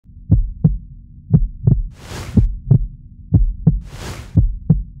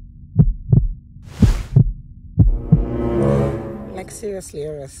Seriously,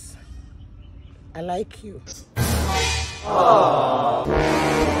 Eros. I like you.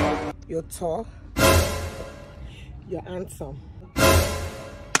 You're tall. You're handsome.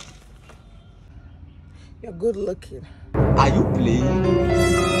 You're good looking. Are you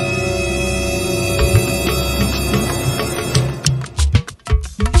playing?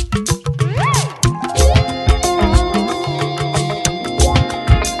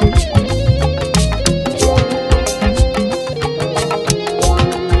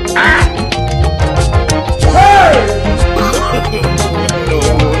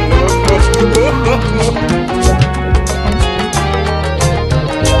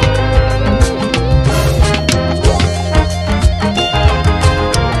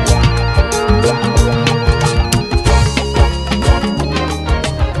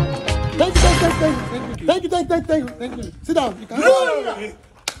 Thank you. Sit down. You can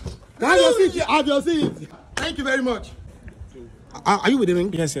have your seat. Have your seat. Thank you very much. Are you with the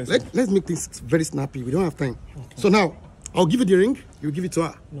ring? Yes. Let's make this very snappy. We don't have time. Okay. So now, I'll give you the ring. You give it to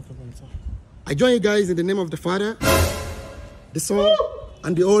her. No problem, sir. I join you guys in the name of the Father, the Son,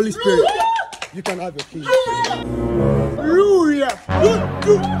 and the Holy Spirit. You can have your key.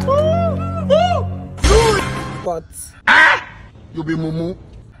 But You'll be mumu.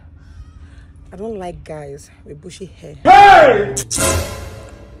 I don't like guys with bushy hair. Hey!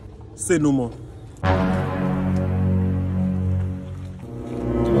 Say no more.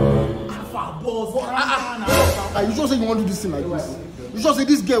 You just say you want to do this thing like this. You just say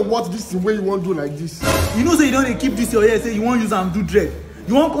this girl wants this thing where you want to do like this. You know, say you don't keep this your hair, say you want use and do dread.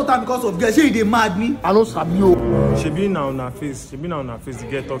 You want cut am because of girl. Say they mad me. I don't sabi you. She be now on her face. The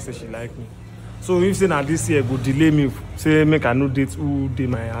girl talk say she like me. So if say now this year go delay me, say make I no date who dey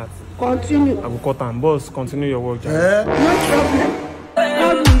my heart. Continue. I go cut am. Boss, continue your work. No problem.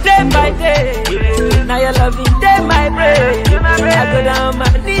 Day by day, now you're loving day by day. I go down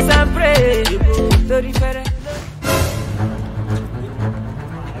my knees and pray.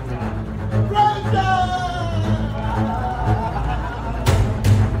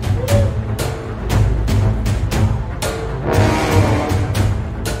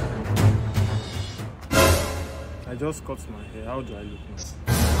 I just cut my hair. How do I look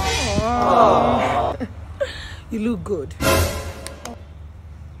now? You look good.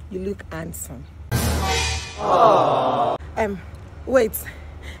 You look handsome. Wait.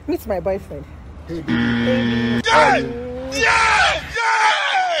 Meet my boyfriend. Hey, baby.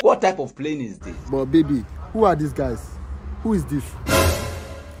 What type of plane is this? But baby, who are these guys? Who is this?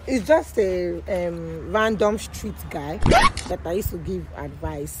 It's just a random street guy that I used to give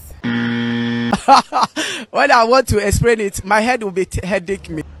advice. When I want to explain it, my head will be headache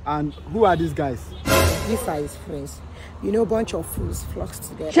me. And who are these guys? These are his friends. You know, bunch of fools flocks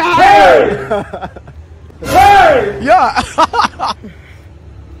together. Hey! Hey! Yeah.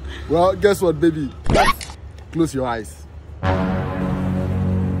 Well, guess what, baby? Close your eyes.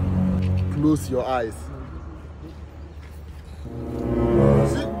 Close your eyes.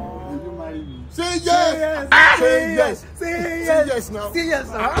 Say yes! Say yes! Say yes now! Say yes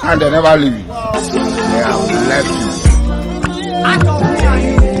now! And they never leave you. They have left you. Out of me and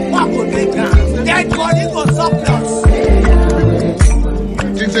you, what would they do? Dead body for surplus.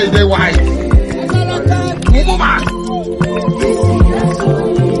 Think say they wise.